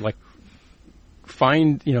to,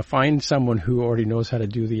 find someone who already knows how to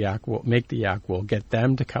do the yak wool, make the yak wool, get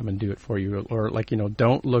them to come and do it for you, or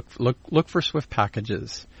don't look for Swift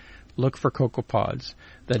packages, look for Cocoa Pods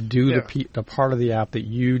that do the part of the app that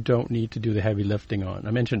you don't need to do the heavy lifting on.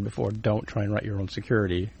 I mentioned before, don't try and write your own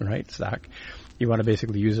security, right, stack. You want to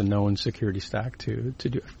basically use a known security stack to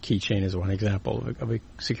do. Keychain is one example of a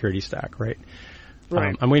security stack, right?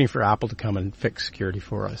 Right. I'm waiting for Apple to come and fix security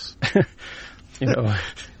for us.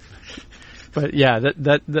 But yeah, I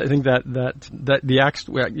think that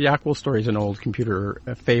the yak wool story is an old computer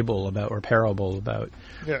fable or parable about,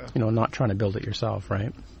 not trying to build it yourself,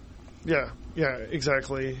 right? Yeah,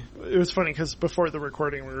 exactly. It was funny because before the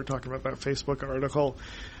recording we were talking about that Facebook article.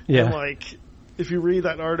 Yeah. And if you read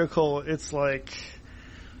that article, it's like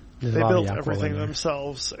There's they built everything everything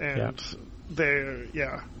themselves, and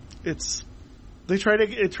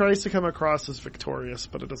it tries to come across as victorious,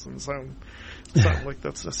 but it doesn't sound like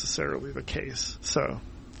that's necessarily the case. So,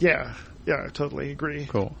 yeah, I totally agree.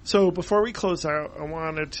 Cool. So before we close out, I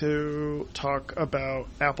wanted to talk about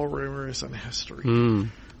Apple rumors and history.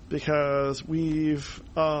 Because we've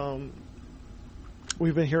been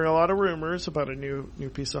hearing a lot of rumors about a new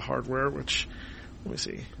piece of hardware, which, let me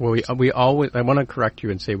see. Well, we always, I want to correct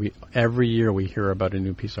you and say every year we hear about a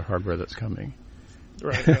new piece of hardware that's coming.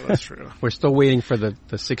 Right, yeah, that's true. We're still waiting for the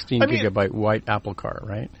 16 gigabyte white Apple car,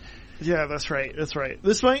 right? Yeah, that's right.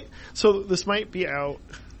 This might be out.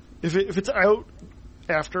 If it's out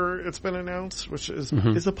after it's been announced, which is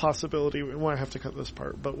a possibility, we might have to cut this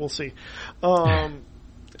part, but we'll see.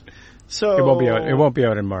 So it won't be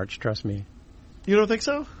out in March, trust me. You don't think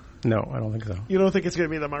so? No, I don't think so. You don't think it's going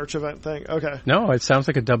to be the March event thing? Okay. No, it sounds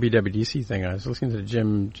like a WWDC thing. I was listening to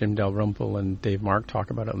Jim Dalrymple and Dave Mark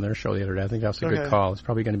talk about it on their show the other day. I think that's a good call. It's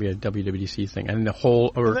probably going to be a WWDC thing. And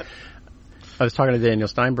I was talking to Daniel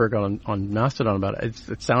Steinberg on Mastodon about it.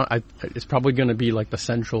 It's probably going to be like the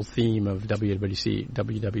central theme of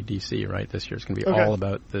WWDC, right? This year it's going to be all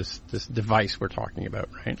about this device we're talking about,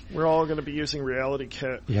 right? We're all going to be using Reality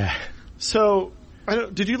Kit. Yeah. So,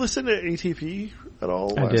 did you listen to ATP at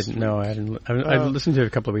all? I didn't. No, I didn't. I listened to it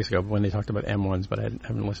a couple of weeks ago when they talked about M1s, but I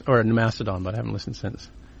haven't listened, or Mastodon, but I haven't listened since.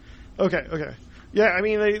 Okay. Yeah, I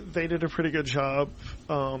mean, they did a pretty good job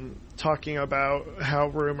talking about how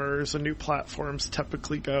rumors and new platforms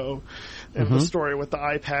typically go, and the story with the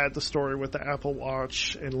iPad, the story with the Apple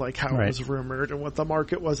Watch, and how it was rumored and what the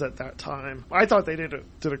market was at that time. I thought they did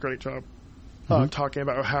a great job talking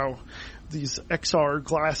about how these XR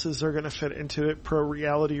glasses are going to fit into it, Pro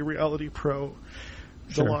Reality Pro,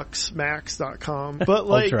 Deluxe, Max.com. But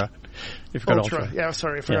Ultra. You've got Ultra. Yeah,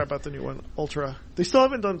 sorry, I forgot about the new one. Ultra. They still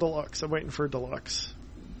haven't done Deluxe. I'm waiting for Deluxe.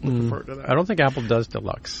 Looking forward to that. I don't think Apple does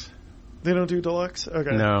Deluxe. They don't do Deluxe?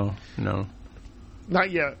 Okay. No.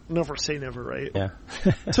 Not yet. Never say never, right? Yeah.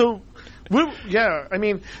 So, I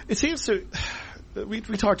mean, it seems to... We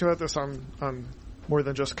talked about this on More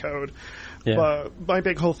Than Just Code. Yeah. But my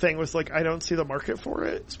big whole thing was, I don't see the market for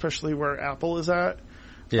it, especially where Apple is at.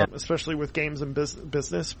 Yeah. Especially with games and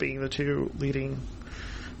business being the two leading.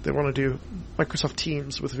 They want to do Microsoft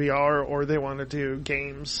Teams with VR, or they want to do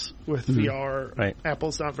games with VR. Right.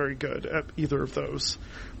 Apple's not very good at either of those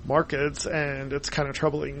markets, and it's kind of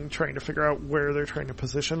troubling trying to figure out where they're trying to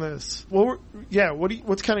position this. Well,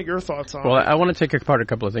 what's kind of your thoughts on it? Well, I want to take apart a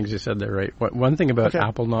couple of things you said there, right? One thing about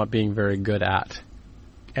Apple not being very good at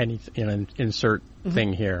insert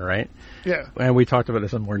thing here, right? Yeah. And we talked about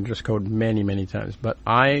this on More Than Just Code many, many times, but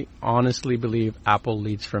I honestly believe Apple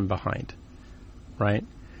leads from behind, right?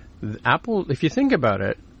 Apple, if you think about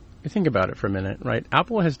it for a minute, right?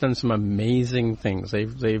 Apple has done some amazing things.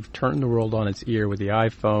 They've turned the world on its ear with the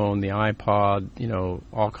iPhone, the iPod,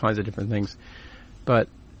 all kinds of different things. But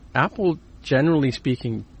Apple, generally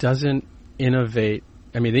speaking, doesn't innovate.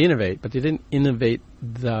 I mean, they innovate, but they didn't innovate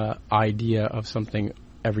the idea of something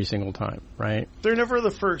every single time, right? They're never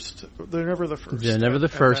the first. But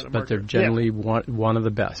they're generally one of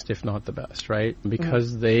the best, if not the best, right?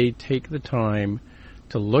 Because they take the time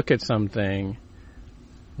to look at something,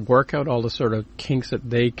 work out all the sort of kinks that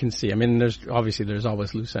they can see. I mean, there's always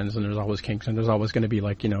loose ends and there's always kinks, and there's always going to be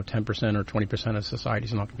 10% or 20% of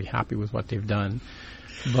society's not going to be happy with what they've done.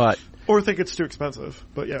 But or think it's too expensive,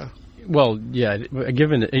 but yeah. Well, yeah,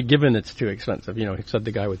 given it's too expensive, he said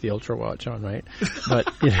the guy with the Ultra watch on, right?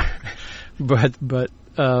 But,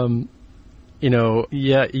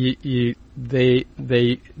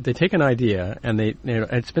 they take an idea and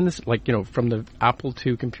it's been this, from the Apple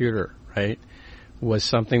II computer, right? Was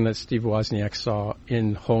something that Steve Wozniak saw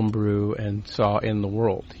in homebrew and saw in the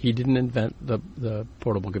world. He didn't invent the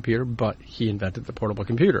portable computer, but he invented the portable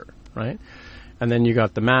computer, right? And then you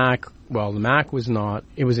got the Mac. Well, the Mac was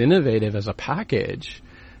innovative as a package,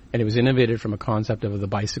 and it was innovative from a concept of the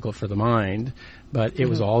bicycle for the mind, but it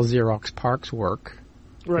was all Xerox PARC's work.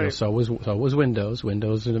 Right. So was Windows,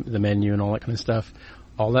 the menu and all that kind of stuff.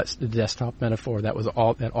 All that's the desktop metaphor. That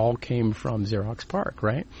all came from Xerox PARC,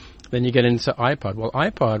 right? Then you get into iPod. Well,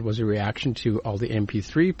 iPod was a reaction to all the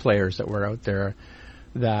MP3 players that were out there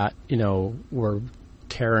that, were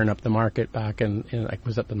tearing up the market back in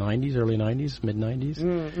was that the 90s, early 90s, mid 90s?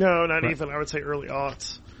 No, not even. I would say early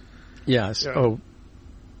aughts. Yes. Yeah. Oh.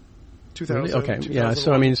 2000. Really? Okay. Yeah.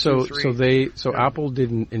 So Apple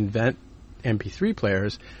didn't invent MP3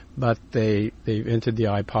 players, but they invented the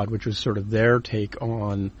iPod, which was sort of their take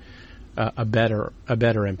on a better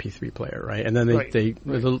MP3 player, right? And then the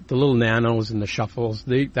little nanos and the shuffles,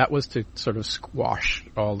 that was to sort of squash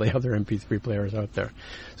all the other MP3 players out there.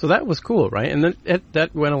 So that was cool, right? And then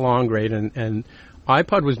that went along great, and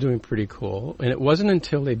iPod was doing pretty cool. And it wasn't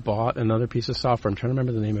until they bought another piece of software, I'm trying to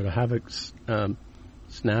remember the name of it, I have it,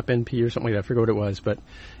 Snap NP or something like that, I forget what it was, but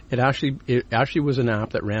it actually was an app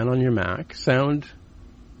that ran on your Mac.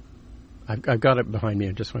 I've got it behind me.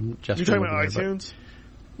 You're talking about iTunes?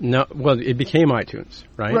 No, well, it became iTunes,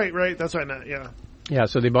 right? Right. That's what I meant. Yeah. Yeah.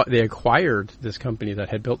 So they acquired this company that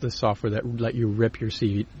had built this software that would let you rip your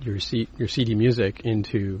CD music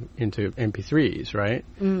into MP3s, right?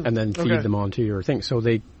 And then feed them onto your thing. So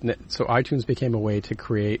iTunes became a way to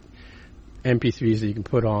create MP3s that you can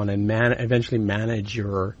put on and eventually manage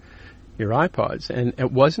your iPods. And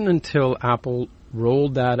it wasn't until Apple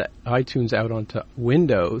rolled that iTunes out onto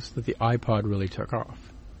Windows that the iPod really took off.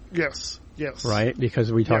 Yes. Right?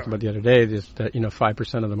 Because we talked about the other day that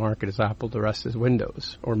 5% of the market is Apple, the rest is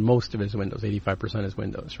Windows, or most of it is Windows, 85% is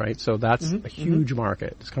Windows, right? So that's a huge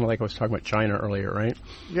market. It's kind of like I was talking about China earlier, right?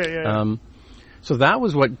 Yeah. So that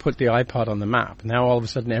was what put the iPod on the map. Now all of a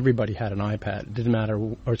sudden everybody had an iPad. It didn't matter,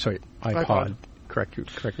 iPod. Correct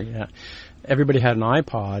me, yeah. Everybody had an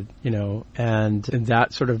iPod, and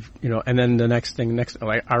that sort of, and then the next thing,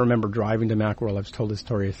 I remember driving to Macworld. I've told this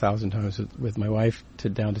story 1,000 times with my wife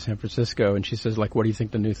down to San Francisco, and she says, what do you think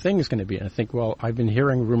the new thing is going to be? And I think, well, I've been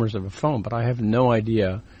hearing rumors of a phone, but I have no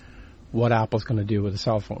idea what Apple's going to do with a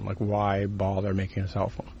cell phone. Why bother making a cell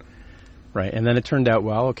phone? Right. And then it turned out,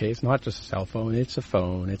 well, okay, it's not just a cell phone, it's a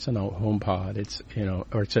phone, it's an HomePod, it's,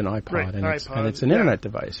 or it's an iPod, right, and it's an internet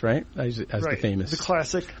device, right? As the famous.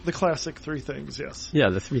 The classic three things, yes.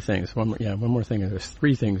 Yeah, the three things. One more thing. There's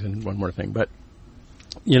three things and one more thing. But,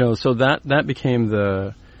 so that became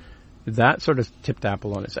that sort of tipped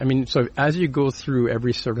Apple on its. I mean, so as you go through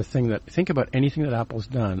every sort of thing think about anything that Apple's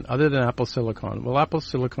done, other than Apple Silicon. Well, Apple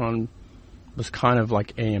Silicon was kind of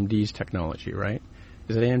like AMD's technology, right?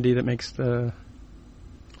 Is it AMD that makes the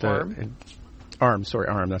ARM? ARM, sorry,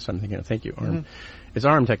 ARM. That's what I'm thinking of. Thank you, ARM. It's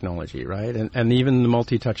ARM technology, right? And even the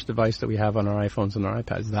multi-touch device that we have on our iPhones and our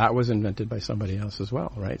iPads, that was invented by somebody else as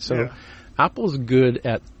well, right? So Apple's good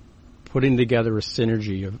at putting together a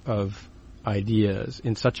synergy of ideas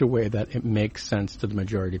in such a way that it makes sense to the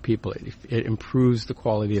majority of people. It improves the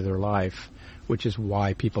quality of their life, which is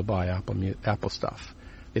why people buy Apple stuff.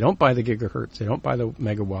 They don't buy the gigahertz. They don't buy the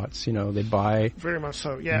megawatts. They buy. Very much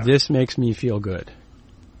so. Yeah. This makes me feel good,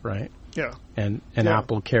 right? Yeah. And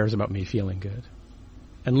Apple cares about me feeling good,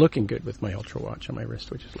 and looking good with my Ultra watch on my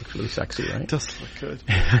wrist, which looks really sexy, right? It does look good.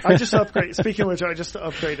 I just upgraded. Speaking of which, I just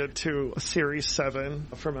upgraded to a Series 7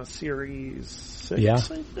 from a Series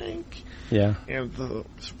 6, I think. Yeah. And the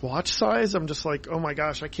watch size, I'm just like, oh my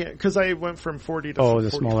gosh, I can't, because I went from 40 to 45. Oh,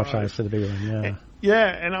 the smaller size to the bigger one, yeah.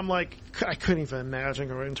 And I'm like, I couldn't even imagine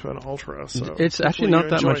going into an Ultra. So it's actually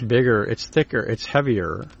not that much bigger. It's thicker. It's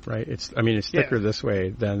heavier, right? It's thicker this way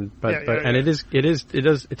than, and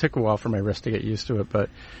it took a while for my wrist to get used to it,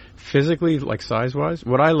 but physically, size-wise,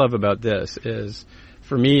 what I love about this is,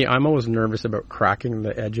 for me, I'm always nervous about cracking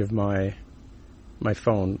the edge of my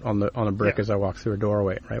phone on a brick as I walk through a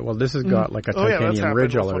doorway, right? Well, this has got a titanium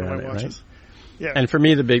ridge all around it, right? Yeah. And for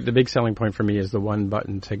me, the big selling point for me is the one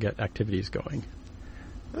button to get activities going.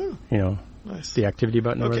 Oh, nice. The activity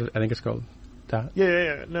button, I think it's called that.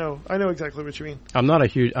 Yeah. No, I know exactly what you mean. To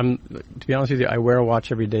be honest with you, I wear a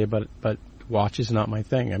watch every day, but watch is not my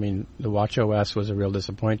thing. I mean, the Watch OS was a real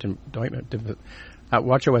disappointment.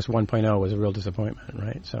 WatchOS 1.0 was a real disappointment,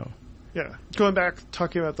 right? So Yeah. Going back,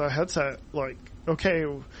 talking about the headset, like, okay,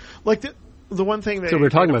 like the one thing that... So we're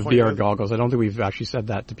talking about VR goggles. I don't think we've actually said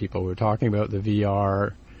that to people. We're talking about the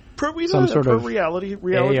VR... some sort of reality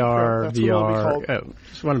AR, that's VR.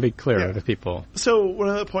 Just want to be clear to people. So one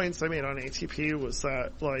of the points I made on ATP was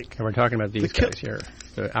that, like... And we're talking about these guys here,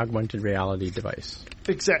 the augmented reality device.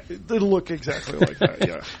 Exactly. It'll look exactly like that,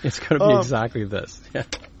 yeah. It's going to be exactly this. Yeah.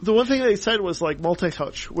 The one thing they said was, like,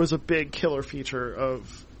 multi-touch was a big killer feature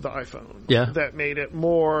of the iPhone. Yeah. That made it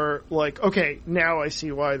more like, okay, now I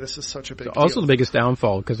see why this is such a big deal. Also the biggest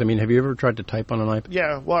downfall, because, I mean, have you ever tried to type on an iPad?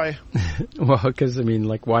 Yeah, why? Well, because, I mean,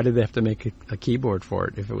 like, why did they have to make a keyboard for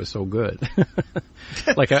it if it was so good?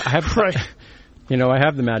 Like, I have... Right. You know, I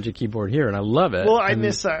have the Magic Keyboard here, and I love it. Well, I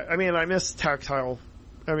miss that. I mean, I miss tactile.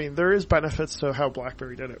 I mean, there is benefits to how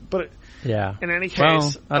BlackBerry did it, but in any case...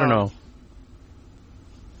 Well, I don't know.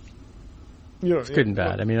 You know, it's good and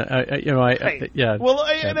bad. I mean, yeah. Well,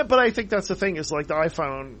 but I think that's the thing is, like, the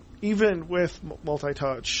iPhone, even with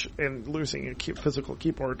multi-touch and losing a physical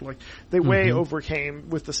keyboard, like, they way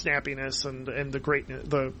overcame with the snappiness and the great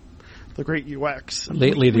UX.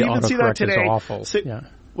 Lately, the autocorrect is awful.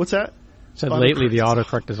 What's that? Said lately the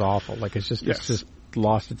autocorrect is awful. Like, it's just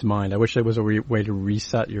lost its mind. I wish there was a way to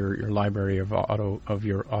reset your library of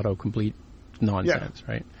your autocomplete nonsense,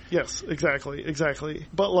 right? Yes, exactly.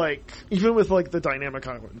 But, like, even with, like, the dynamic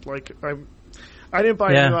island, like, I didn't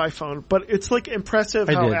buy a new iPhone, but it's, like, impressive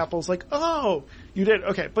how Apple's like, oh, you did,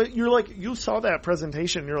 okay. But you're like, you saw that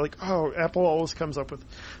presentation, you're like, oh, Apple always comes up with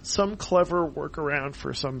some clever workaround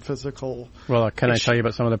for some physical... Well, can I tell you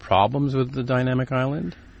about some of the problems with the dynamic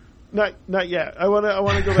island? Not yet. I want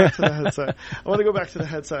to go back to the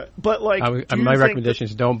headset. But, like, my recommendation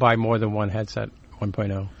is don't buy more than one headset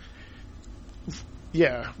 1.0.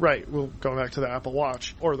 Yeah, right. We'll go back to the Apple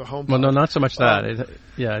Watch or the HomePod. Well, no, not so much that.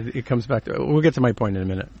 It comes back to... We'll get to my point in a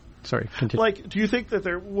minute. Sorry, continue. Like, do you think that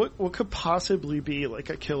what could possibly be, like,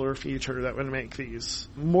 a killer feature that would make these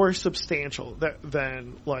more substantial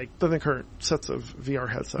than the current sets of VR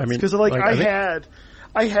headsets? Because,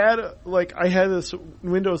 I had this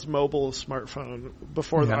Windows Mobile smartphone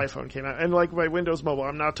before the iPhone came out. And, like, by Windows Mobile,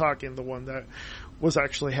 I'm not talking the one that was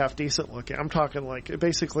actually half decent looking. I'm talking, like, it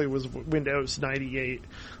basically was Windows 98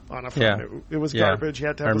 on a phone. Yeah. It was garbage. You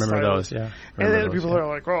had to have a stylus. I remember those, yeah. And then people are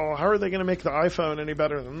like, oh, how are they going to make the iPhone any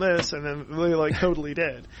better than this? And then they, like, totally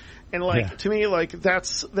did. And, like, to me, like,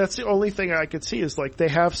 that's the only thing I could see is, like, they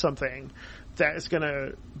have something that is going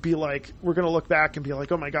to be like, we're going to look back and be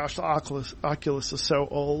like, oh my gosh, the Oculus is so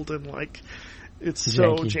old and, like, it's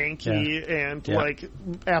so janky and like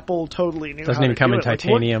Apple totally knew doesn't how even to come do in it.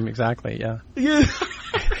 titanium, exactly, yeah.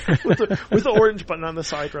 with the orange button on the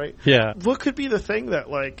side, right? Yeah. What could be the thing that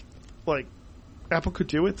like Apple could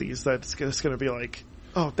do with these that's just going to be like,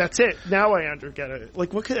 oh, that's it. Now I get it.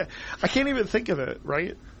 Like, what could I can't even think of it,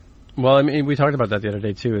 right? Well, I mean, we talked about that the other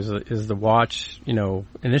day too. Is the watch? You know,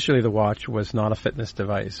 initially the watch was not a fitness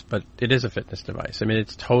device, but it is a fitness device. I mean,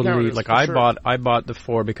 it's totally like I bought the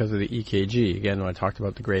 4 because of the EKG. Again, when I talked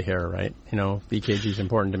about the gray hair, right? You know, the EKG is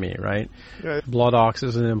important to me, right? Blood ox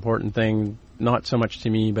is an important thing. Not so much to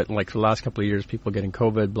me, but like for the last couple of years, people getting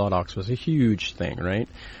COVID, blood ox was a huge thing, right?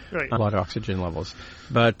 Blood oxygen levels,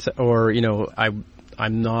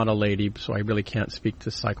 I'm not a lady, so I really can't speak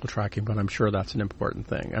to cycle tracking, but I'm sure that's an important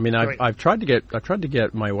thing. I mean, I've tried to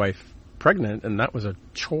get my wife pregnant, and that was a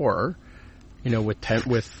chore, you know, with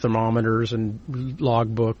thermometers and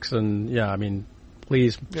log books, and I mean,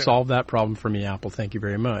 please solve that problem for me, Apple. Thank you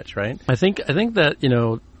very much. Right? I think that, you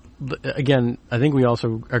know, again, I think we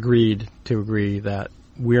also agreed that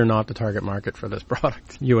we're not the target market for this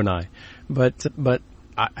product, you and I, but.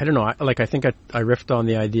 I don't know. I think I riffed on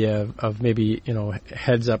the idea of maybe, you know,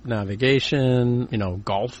 heads-up navigation. You know,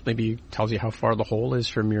 golf maybe tells you how far the hole is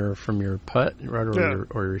from your putt, right,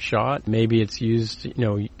 or your shot. Maybe it's used, you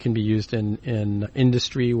know, can be used in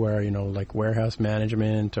industry where, you know, like warehouse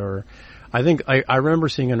management. Or I think I remember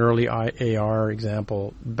seeing an early AR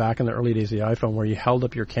example back in the early days of the iPhone where you held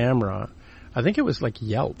up your camera. I think it was like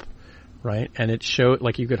Yelp. Right? And it showed,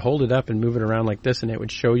 like, you could hold it up and move it around like this, and it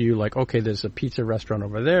would show you, like, okay, there's a pizza restaurant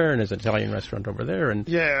over there, and there's an Italian restaurant over there, and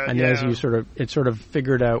as you it sort of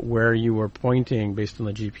figured out where you were pointing based on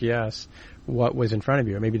the GPS, what was in front of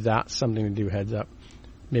you. Maybe that's something to do heads up.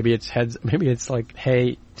 Maybe it's like,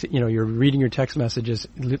 hey, you know, you're reading your text messages,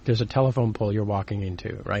 there's a telephone pole you're walking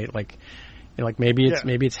into, right? Like, you know, like maybe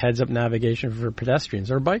it's heads up navigation for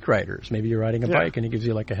pedestrians or bike riders. Maybe you're riding a bike and it gives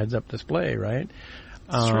you like a heads up display, right?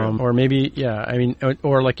 Or maybe, I mean,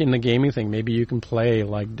 or like in the gaming thing, maybe you can play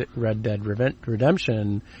like Red Dead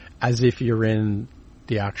Redemption as if you're in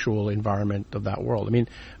the actual environment of that world. I mean,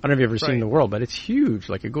 I don't know if you've ever seen the world, but it's huge.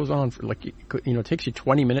 Like, it goes on for, like, it takes you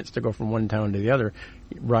 20 minutes to go from one town to the other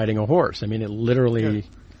riding a horse. I mean, it literally,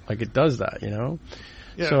 like, it does that, Yeah.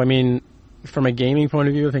 So, I mean, from a gaming point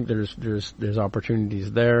of view, I think there's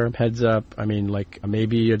opportunities there. Heads up. I mean, like,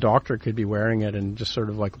 maybe a doctor could be wearing it and just sort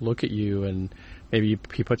of like look at you, and maybe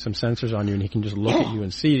he puts some sensors on you and he can just look at you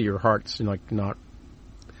and see your heart's like not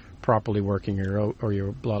properly working, or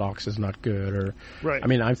your blood oxygen is not good, or I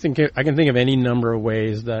mean, I can think of any number of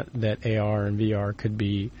ways that AR and VR could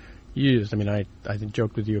be used. I mean, I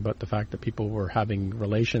joked with you about the fact that people were having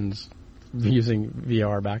relations using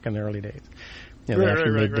VR back in the early days. They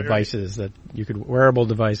actually made devices that you could, wearable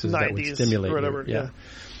devices that would stimulate you.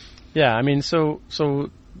 Yeah. I mean,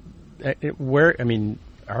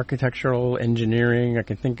 architectural engineering, I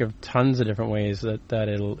can think of tons of different ways that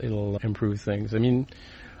it'll improve things. I mean,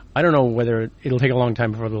 I don't know whether it'll take a long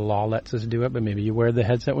time before the law lets us do it, but maybe you wear the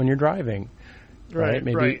headset when you're driving. Right.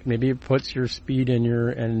 Maybe it puts your speed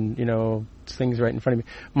in things right in front of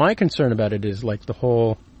you. My concern about it is like the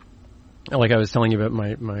whole, like I was telling you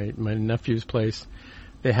about my nephew's place,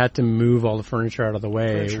 they had to move all the furniture out of the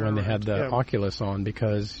way when they had the Oculus on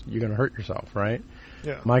because you're going to hurt yourself, right?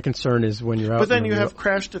 Yeah. My concern is when you're out. But then you have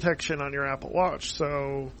crash detection on your Apple Watch,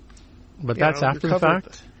 so. But that's after the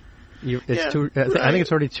fact. I think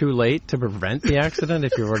it's already too late to prevent the accident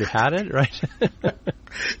if you've already had it, right?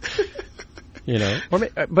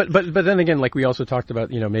 But then again, like we also talked about,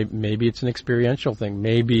 maybe it's an experiential thing.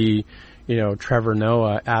 Maybe, Trevor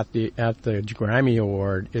Noah at the Grammy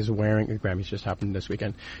Award is wearing, Grammys just happened this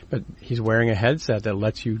weekend, but he's wearing a headset that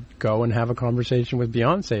lets you go and have a conversation with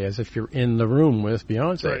Beyonce as if you're in the room with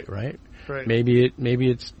Beyonce, right? Maybe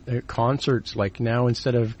it's concerts, like now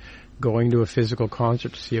instead of going to a physical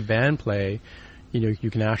concert to see a band play, you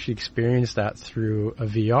can actually experience that through a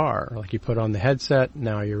VR. Like you put on the headset,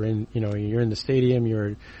 now you're in the stadium,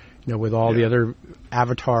 you're, with all the other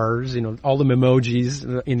avatars, all the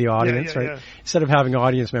memojis in the audience, right? Yeah. Instead of having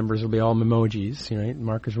audience members, it'll be all memojis, right?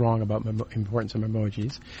 Mark is wrong about importance of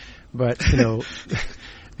memojis. But,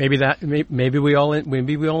 maybe we all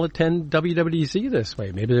attend WWDC this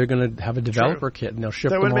way. Maybe they're going to have a developer kit and they'll ship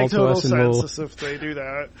them all to us. That would make total sense if they do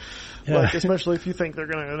that. Yeah. Like, especially if you think they're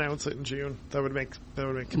going to announce it in June. That would make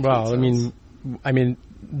complete sense. I mean,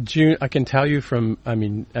 June, I can tell you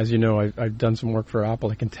as you know, I've done some work for Apple.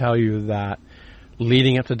 I can tell you that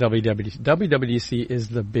leading up to WWDC is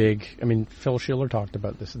the big, Phil Schiller talked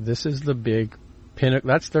about this. This is the big pinnacle.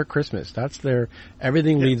 That's their Christmas.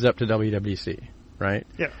 Everything leads up to WWDC, right?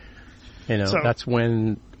 Yeah. That's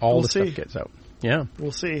when all the stuff gets out. Yeah.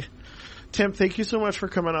 We'll see. Tim, thank you so much for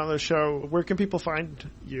coming on the show. Where can people find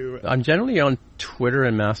you? I'm generally on Twitter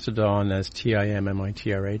and Mastodon as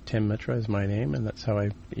TIMMITRA. Tim Mitra is my name, and that's how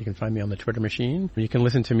you can find me on the Twitter machine. You can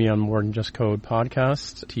listen to me on More Than Just Code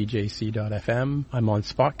podcast, TJC.FM. I'm on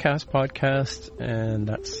Spotcast podcast, and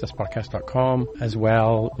that's spotcast.com as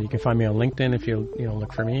well. You can find me on LinkedIn if you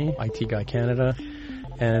look for me, IT Guy Canada.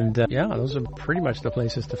 And those are pretty much the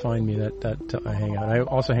places to find me that I hang out. I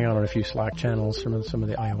also hang out on a few Slack channels, some of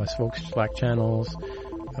the iOS folks' Slack channels.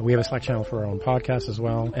 We have a Slack channel for our own podcast as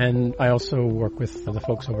well. And I also work with the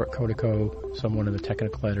folks over at Codeco, so I'm one of the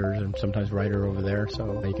technical editors and sometimes writer over there.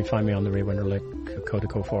 So you can find me on the Ray Wenderlich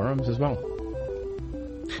Codeco forums as well.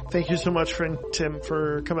 Thank you so much, friend Tim,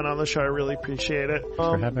 for coming on the show. I really appreciate it.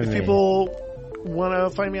 For having me. People want to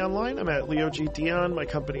find me online, I'm at Leo G. Dion. My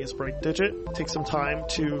company is Bright Digit. Take some time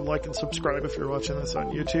to like and subscribe if you're watching this on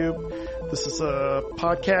YouTube. This is a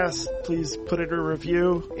podcast. Please put it in a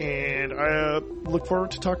review, and I look forward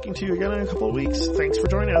to talking to you again in a couple of weeks. Thanks for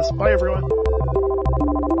joining us. Bye, everyone.